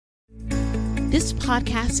This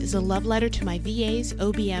podcast is a love letter to my VAs,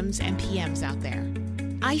 OBMs, and PMs out there.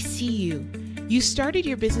 I see you. You started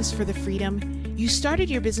your business for the freedom. You started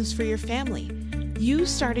your business for your family. You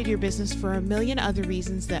started your business for a million other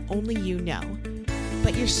reasons that only you know.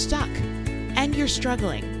 But you're stuck and you're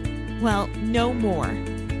struggling. Well, no more.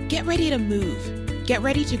 Get ready to move. Get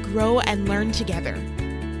ready to grow and learn together.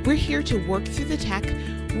 We're here to work through the tech,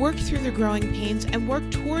 work through the growing pains, and work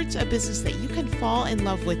towards a business that you can fall in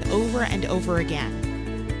love with over and over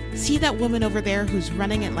again. See that woman over there who's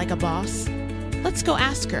running it like a boss? Let's go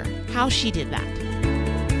ask her how she did that.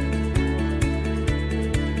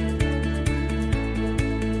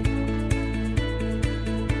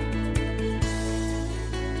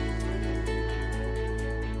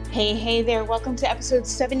 Hey there. Welcome to episode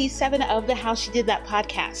 77 of the How She Did That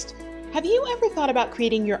podcast. Have you ever thought about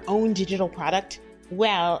creating your own digital product?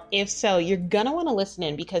 Well, if so, you're going to want to listen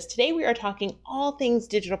in because today we are talking all things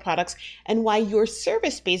digital products and why your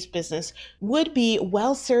service-based business would be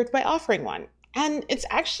well served by offering one. And it's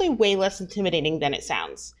actually way less intimidating than it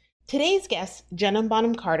sounds. Today's guest, Jenna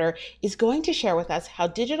Bonham Carter, is going to share with us how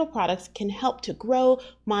digital products can help to grow,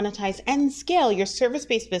 monetize, and scale your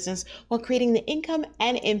service-based business while creating the income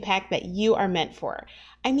and impact that you are meant for.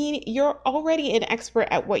 I mean, you're already an expert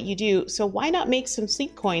at what you do, so why not make some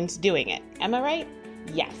seed coins doing it? Am I right?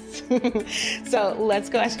 Yes. So let's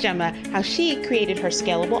go ask Gemma how she created her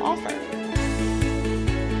scalable offer.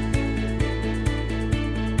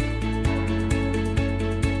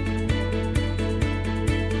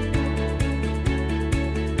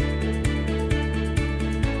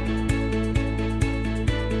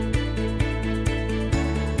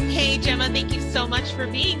 Hey, Gemma, thank you so much for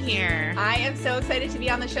being here. I am so excited to be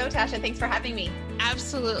on the show, Tasha. Thanks for having me.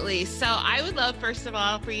 Absolutely. So I would love, first of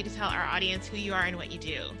all, for you to tell our audience who you are and what you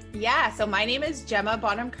do. Yeah, so my name is Gemma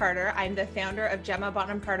Bonham Carter. I'm the founder of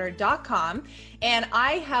GemmaBonhamCarter.com, and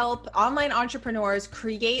I help online entrepreneurs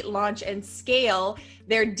create, launch, and scale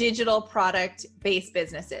their digital product-based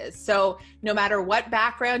businesses. So no matter what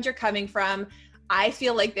background you're coming from, I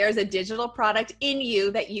feel like there's a digital product in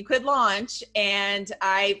you that you could launch, and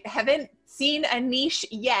I haven't seen a niche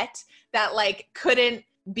yet that couldn't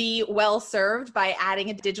be well served by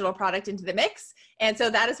adding a digital product into the mix. And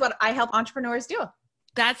so that is what I help entrepreneurs do.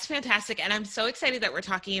 That's fantastic. And I'm so excited that we're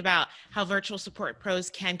talking about how virtual support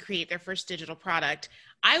pros can create their first digital product.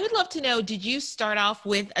 I would love to know, did you start off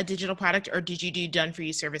with a digital product or did you do done for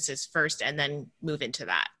you services first and then move into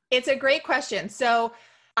that? It's a great question. So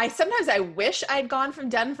I wish I'd gone from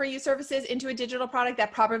done for you services into a digital product.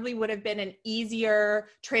 That probably would have been an easier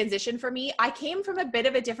transition for me. I came from a bit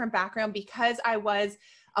of a different background because I was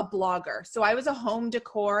a blogger. So I was a home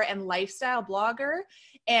decor and lifestyle blogger,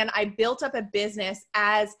 and I built up a business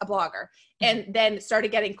as a blogger and then started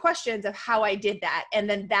getting questions of how I did that. And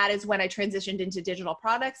then that is when I transitioned into digital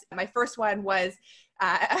products. My first one was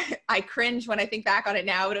I cringe when I think back on it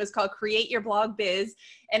now, but it was called Create Your Blog Biz.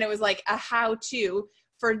 And it was like a how-to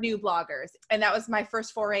for new bloggers. And that was my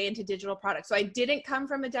first foray into digital products. So I didn't come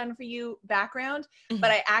from a done for you background,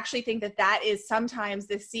 but I actually think that that is sometimes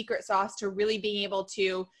the secret sauce to really being able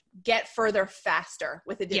to get further faster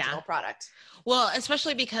with a digital product. Well,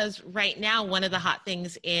 especially because right now, one of the hot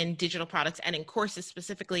things in digital products and in courses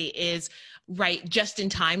specifically is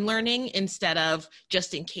just-in-time learning instead of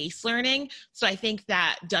just-in-case learning. So I think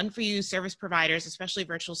that done for you service providers, especially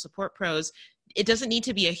virtual support pros, it doesn't need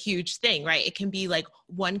to be a huge thing, right? It can be like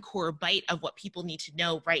one core bite of what people need to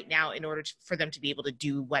know right now in order for them to be able to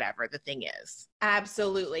do whatever the thing is.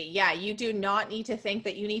 Absolutely. Yeah. You do not need to think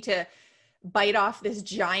that you need to bite off this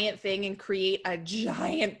giant thing and create a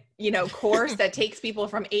giant, course that takes people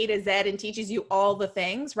from A to Z and teaches you all the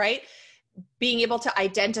things, right? Being able to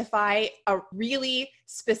identify a really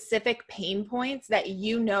specific pain points that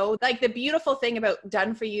the beautiful thing about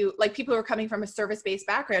done for you, people who are coming from a service-based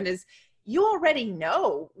background is you already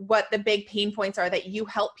know what the big pain points are that you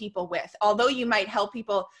help people with. Although you might help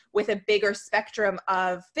people with a bigger spectrum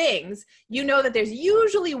of things, you know that there's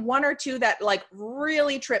usually one or two that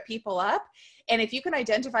really trip people up. And if you can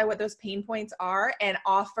identify what those pain points are and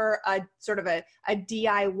offer a sort of a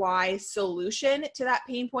DIY solution to that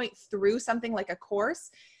pain point through something like a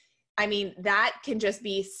course, I mean, that can just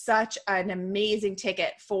be such an amazing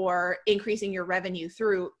ticket for increasing your revenue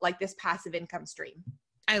through this passive income stream.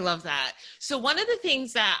 I love that. So one of the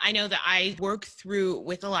things that I know that I work through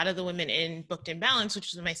with a lot of the women in Booked and Balanced,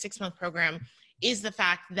 which is my 6-month program, is the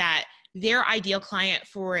fact that their ideal client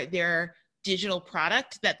for their digital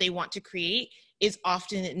product that they want to create is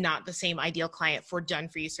often not the same ideal client for done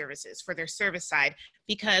for you services, for their service side,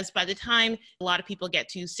 because by the time a lot of people get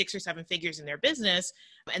to 6 or 7 figures in their business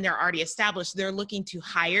and they're already established, they're looking to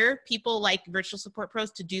hire people like virtual support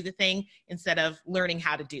pros to do the thing instead of learning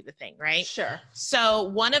how to do the thing, right? Sure. So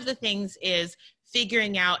one of the things is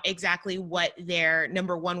figuring out exactly what their,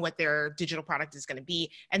 number one, what their digital product is going to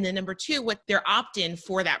be. And then number two, what their opt-in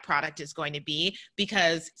for that product is going to be,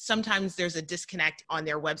 because sometimes there's a disconnect on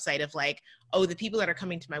their website of like, oh, the people that are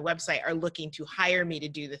coming to my website are looking to hire me to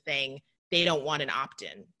do the thing. They don't want an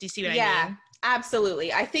opt-in. Do you see what I mean? Yeah,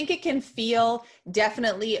 absolutely. I think it can feel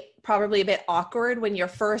definitely probably a bit awkward when you're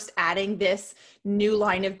first adding this new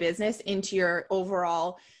line of business into your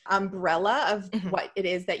overall umbrella of what it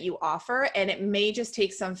is that you offer. And it may just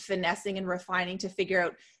take some finessing and refining to figure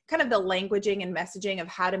out kind of the languaging and messaging of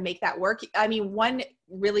how to make that work. I mean, one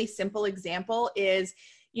really simple example is,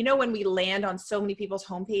 you know, when we land on so many people's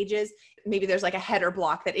homepages, maybe there's like a header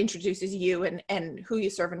block that introduces you and who you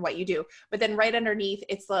serve and what you do. But then right underneath,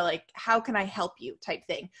 it's like, how can I help you type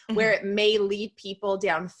thing, where it may lead people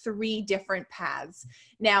down 3 different paths.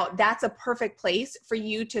 Now, that's a perfect place for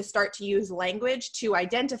you to start to use language to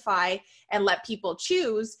identify and let people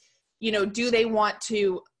choose, you know, do they want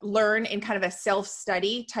to learn in kind of a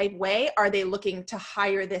self-study type way? Are they looking to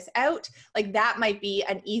hire this out? Like that might be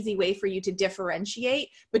an easy way for you to differentiate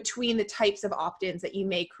between the types of opt-ins that you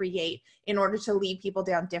may create in order to lead people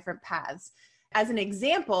down different paths. As an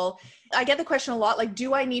example, I get the question a lot, like,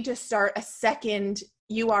 do I need to start a second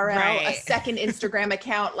URL, a second Instagram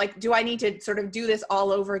account? Like, do I need to sort of do this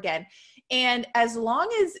all over again? And as long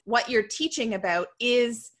as what you're teaching about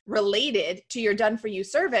is related to your done for you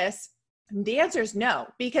service, the answer is no,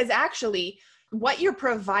 because actually what you're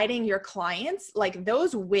providing your clients, like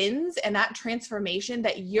those wins and that transformation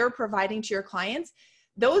that you're providing to your clients,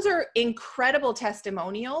 those are incredible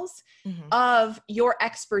testimonials of your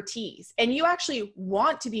expertise. And you actually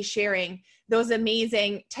want to be sharing those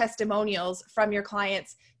amazing testimonials from your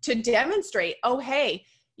clients to demonstrate, oh, hey,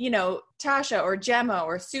 you know, Tasha or Gemma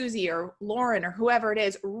or Susie or Lauren or whoever it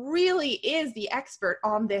is really is the expert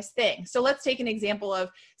on this thing. So let's take an example of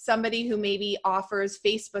somebody who maybe offers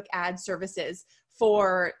Facebook ad services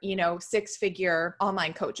for, you know, 6-figure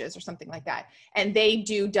online coaches or something like that. And they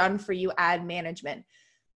do done for you ad management.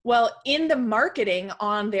 Well, in the marketing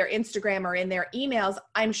on their Instagram or in their emails,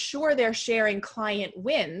 I'm sure they're sharing client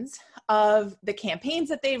wins of the campaigns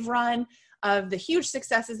that they've run, of the huge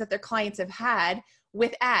successes that their clients have had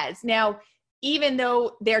with ads. Now, even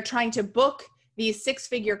though they're trying to book these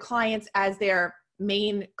 6-figure clients as their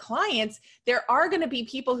main clients, there are going to be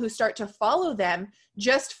people who start to follow them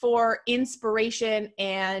just for inspiration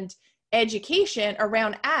and education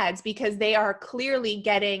around ads, because they are clearly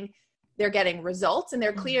getting results and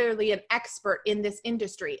they're clearly an expert in this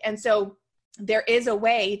industry. And so there is a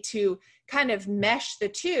way to kind of mesh the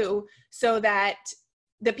two so that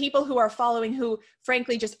the people who are following, who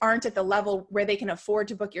frankly just aren't at the level where they can afford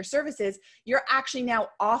to book your services, you're actually now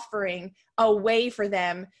offering a way for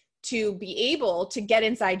them to be able to get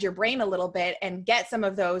inside your brain a little bit and get some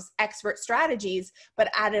of those expert strategies,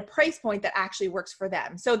 but at a price point that actually works for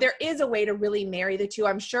them. So there is a way to really marry the two.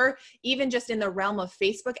 I'm sure even just in the realm of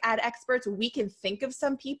Facebook ad experts, we can think of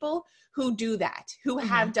some people who do that, who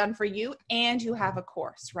have done for you and who have a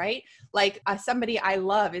course, right? Like somebody I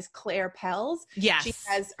love is Claire Pells. Yes. She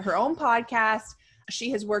has her own podcast.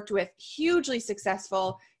 She has worked with hugely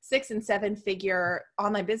successful 6- and 7-figure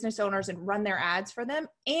online business owners and run their ads for them.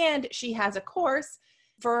 And she has a course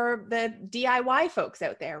for the DIY folks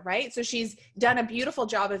out there, right? So she's done a beautiful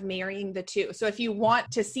job of marrying the two. So if you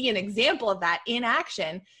want to see an example of that in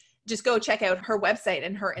action, just go check out her website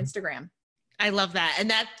and her Instagram. I love that. And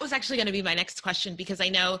that was actually going to be my next question, because I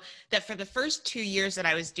know that for the first 2 years that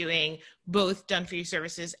I was doing both done for you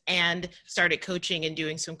services and started coaching and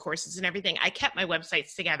doing some courses and everything, I kept my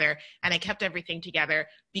websites together and I kept everything together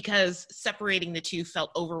because separating the two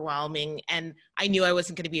felt overwhelming. And I knew I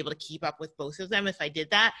wasn't going to be able to keep up with both of them if I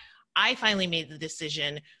did that. I finally made the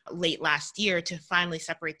decision late last year to finally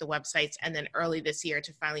separate the websites, and then early this year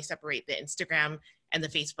to finally separate the Instagram and the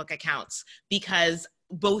Facebook accounts, because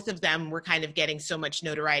both of them were kind of getting so much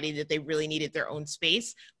notoriety that they really needed their own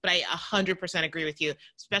space. But I 100% agree with you,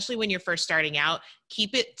 especially when you're first starting out.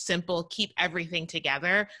 Keep it simple, keep everything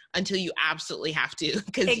together until you absolutely have to.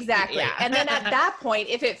 Exactly. Yeah. And then at that point,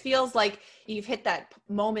 if it feels like you've hit that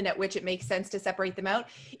moment at which it makes sense to separate them out,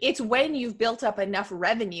 it's when you've built up enough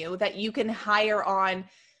revenue that you can hire on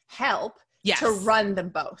help to run them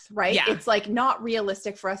both, right? Yeah. It's like not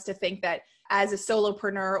realistic for us to think that as a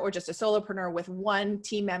solopreneur or just a solopreneur with one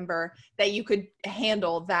team member, that you could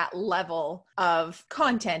handle that level of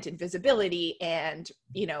content and visibility and,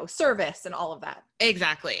 service and all of that.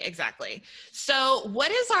 Exactly. So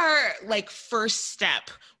what is our first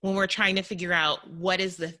step when we're trying to figure out what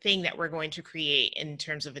is the thing that we're going to create in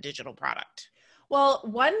terms of a digital product? Well,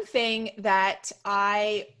 one thing that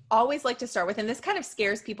I always like to start with, and this kind of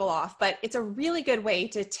scares people off, but it's a really good way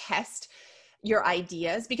to test your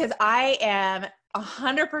ideas, because I am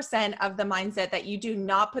 100% of the mindset that you do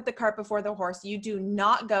not put the cart before the horse. You do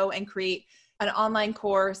not go and create an online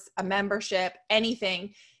course, a membership,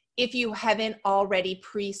 anything, if you haven't already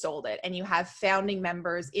pre-sold it and you have founding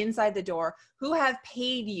members inside the door who have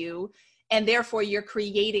paid you, and therefore you're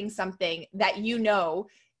creating something that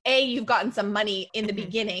you've gotten some money in the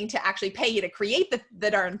beginning to actually pay you to create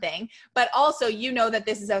the darn thing, but also that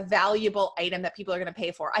this is a valuable item that people are going to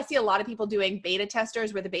pay for. I see a lot of people doing beta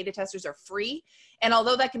testers where the beta testers are free. And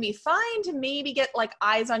although that can be fine to maybe get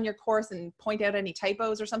eyes on your course and point out any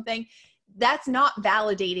typos or something, that's not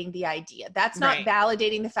validating the idea. That's not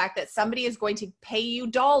validating the fact that somebody is going to pay you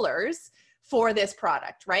dollars for this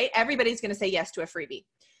product, right? Everybody's going to say yes to a freebie.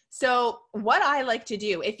 So what I like to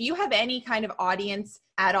do, if you have any kind of audience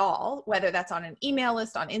at all, whether that's on an email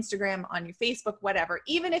list, on Instagram, on your Facebook, whatever,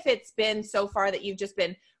 even if it's been so far that you've just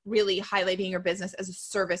been really highlighting your business as a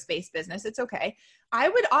service-based business, it's okay. I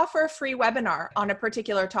would offer a free webinar on a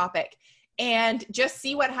particular topic and just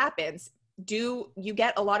see what happens. Do you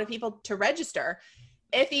get a lot of people to register?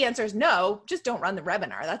 If the answer is no, just don't run the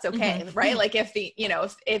webinar. That's okay, right? If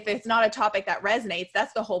it's not a topic that resonates,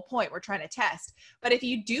 that's the whole point. We're trying to test. But if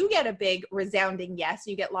you do get a big resounding yes,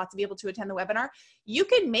 you get lots of people to attend the webinar, you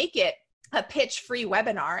can make it a pitch free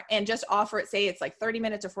webinar and just offer it, say it's 30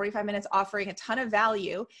 minutes or 45 minutes, offering a ton of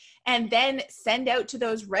value, and then send out to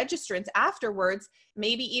those registrants afterwards,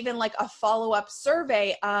 maybe even a follow-up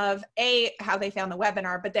survey of A, how they found the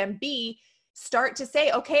webinar, but then B, start to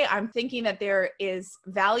say, okay, I'm thinking that there is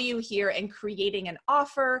value here in creating an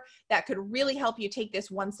offer that could really help you take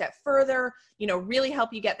this one step further, really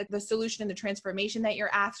help you get the solution and the transformation that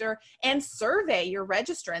you're after, and survey your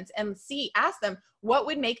registrants and ask them, what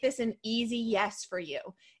would make this an easy yes for you?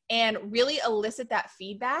 And really elicit that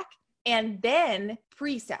feedback. And then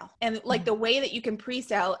pre-sell. And the way that you can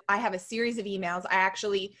pre-sell, I have a series of emails.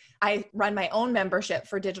 I run my own membership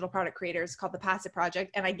for digital product creators called the Passive Project.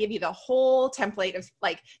 And I give you the whole template of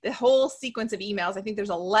the whole sequence of emails. I think there's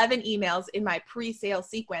 11 emails in my pre-sale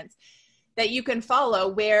sequence that you can follow,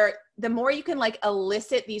 where the more you can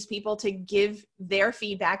elicit these people to give their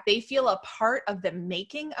feedback, they feel a part of the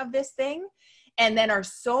making of this thing and then are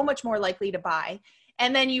so much more likely to buy.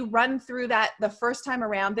 And then you run through that the first time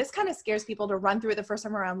around. This kind of scares people to run through it the first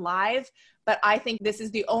time around live, but I think this is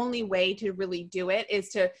the only way to really do it, is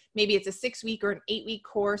to, maybe it's a 6-week or an 8-week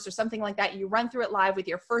course or something like that. You run through it live with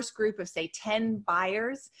your first group of say 10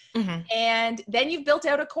 buyers. And then you've built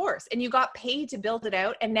out a course and you got paid to build it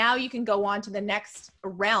out. And now you can go on to the next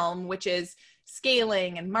realm, which is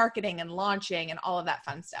scaling and marketing and launching and all of that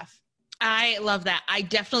fun stuff. I love that. I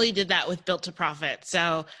definitely did that with Built to Profit.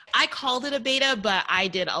 So I called it a beta, but I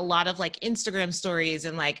did a lot of Instagram stories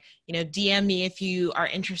and DM me if you are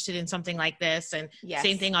interested in something like this. And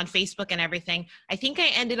same thing on Facebook and everything. I think I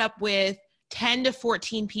ended up with 10 to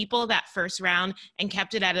 14 people that first round and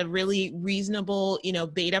kept it at a really reasonable,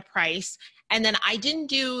 beta price. And then I didn't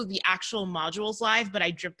do the actual modules live, but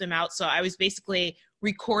I dripped them out. So I was basically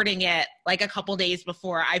recording it a couple days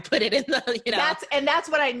before I put it in the, That's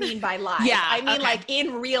what I mean by live. Yeah. I mean,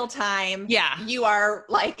 in real time. Yeah. You are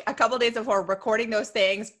a couple days before recording those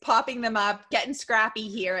things, popping them up, getting scrappy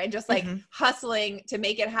here and just hustling to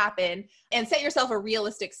make it happen, and set yourself a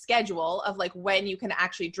realistic schedule of when you can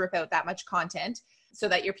actually drip out that much content, so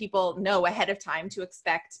that your people know ahead of time to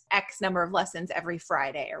expect X number of lessons every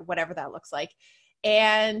Friday or whatever that looks like.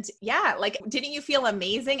 And didn't you feel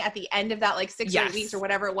amazing at the end of that 6 or 8 weeks or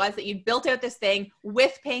whatever it was, that you built out this thing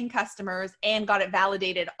with paying customers and got it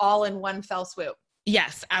validated all in one fell swoop?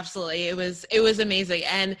 Yes, absolutely. It was amazing.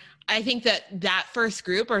 And I think that first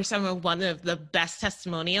group are one of the best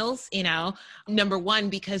testimonials, number one,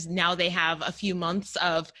 because now they have a few months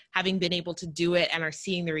of having been able to do it and are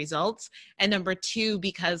seeing the results. And number two,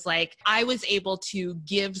 because I was able to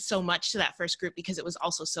give so much to that first group because it was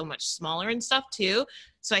also so much smaller and stuff too.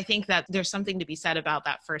 So I think that there's something to be said about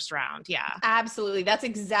that first round. Yeah, absolutely. That's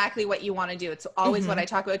exactly what you want to do. It's always what I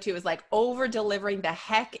talk about too, is over delivering the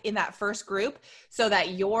heck in that first group, so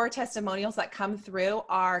that your testimonials that come through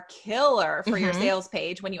are killer for your sales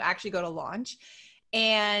page when you actually go to launch,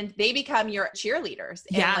 and they become your cheerleaders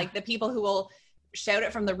and the people who will shout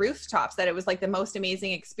it from the rooftops that it was like the most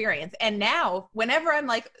amazing experience. And now whenever I'm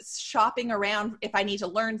like shopping around, if I need to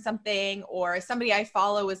learn something or somebody I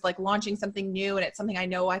follow is like launching something new and it's something I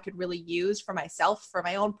know I could really use for myself, for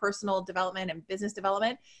my own personal development and business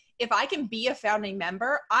development, if I can be a founding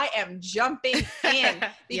member, I am jumping in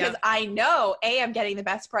because I know A, I'm getting the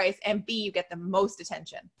best price, and B, you get the most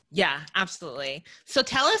attention. Yeah, absolutely. So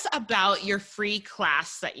tell us about your free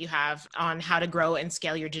class that you have on how to grow and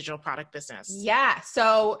scale your digital product business. Yeah.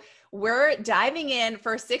 So we're diving in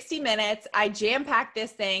for 60 minutes. I jam-packed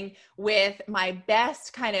this thing with my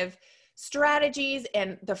best kind of strategies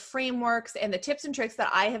and the frameworks and the tips and tricks that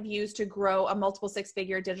I have used to grow a multiple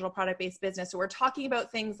six-figure digital product-based business. So we're talking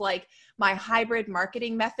about things like my hybrid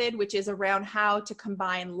marketing method, which is around how to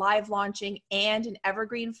combine live launching and an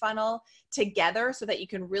evergreen funnel together so that you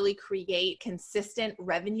can really create consistent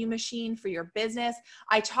revenue machine for your business.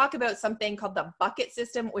 I talk about something called the bucket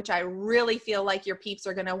system, which I really feel like your peeps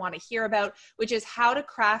are going to want to hear about, which is how to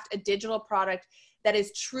craft a digital product that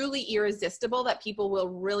is truly irresistible, that people will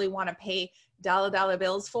really want to pay dollar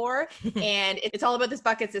bills for. And it's all about this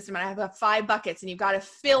bucket system. And I have 5 buckets and you've got to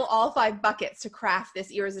fill all 5 buckets to craft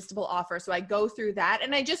this irresistible offer. So I go through that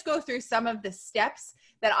and I just go through some of the steps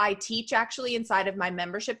that I teach actually inside of my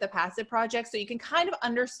membership, The Passive Project. So you can kind of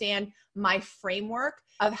understand my framework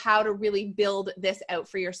of how to really build this out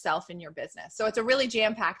for yourself and your business. So it's a really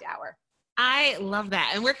jam-packed hour. I love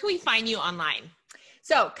that. And where can we find you online?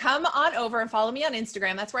 So come on over and follow me on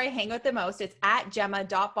Instagram. That's where I hang out the most. It's at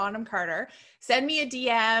Gemma.BonhamCarter. Send me a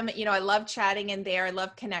DM. You know, I love chatting in there. I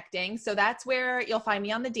love connecting. So that's where you'll find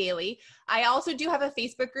me on the daily. I also do have a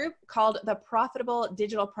Facebook group called The Profitable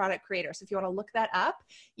Digital Product Creator. So if you want to look that up,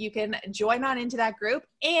 you can join on into that group.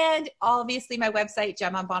 And obviously my website,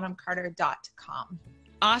 GemmaBonhamCarter.com.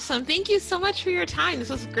 Awesome. Thank you so much for your time. This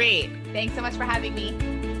was great. Thanks so much for having me.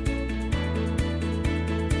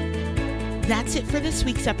 That's it for this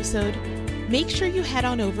week's episode. Make sure you head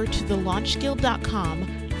on over to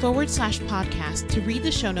thelaunchguild.com/podcast to read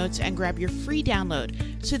the show notes and grab your free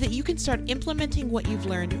download so that you can start implementing what you've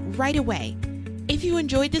learned right away. If you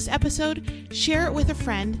enjoyed this episode, share it with a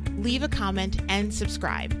friend, leave a comment, and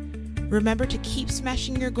subscribe. Remember to keep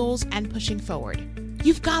smashing your goals and pushing forward.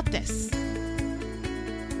 You've got this.